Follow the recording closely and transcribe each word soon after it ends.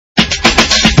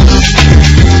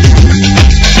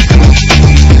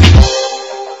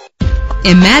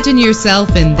Imagine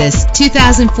yourself in this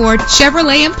 2004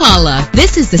 Chevrolet Impala.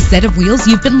 This is the set of wheels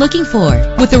you've been looking for,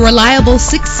 with a reliable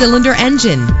 6-cylinder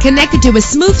engine connected to a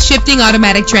smooth shifting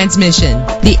automatic transmission.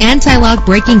 The anti-lock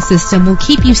braking system will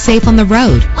keep you safe on the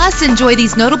road. Plus, enjoy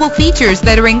these notable features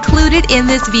that are included in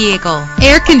this vehicle: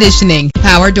 Air conditioning,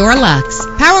 power door locks,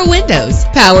 power windows,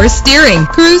 power steering,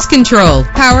 cruise control,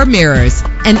 power mirrors,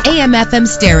 an AM/FM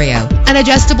stereo, an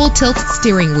adjustable tilt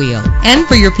steering wheel. And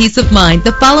for your peace of mind,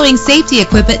 the following safety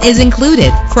equipment is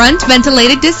included: front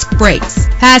ventilated disc brakes,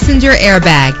 passenger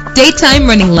airbag, daytime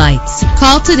running lights.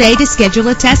 Call today to schedule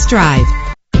a test drive.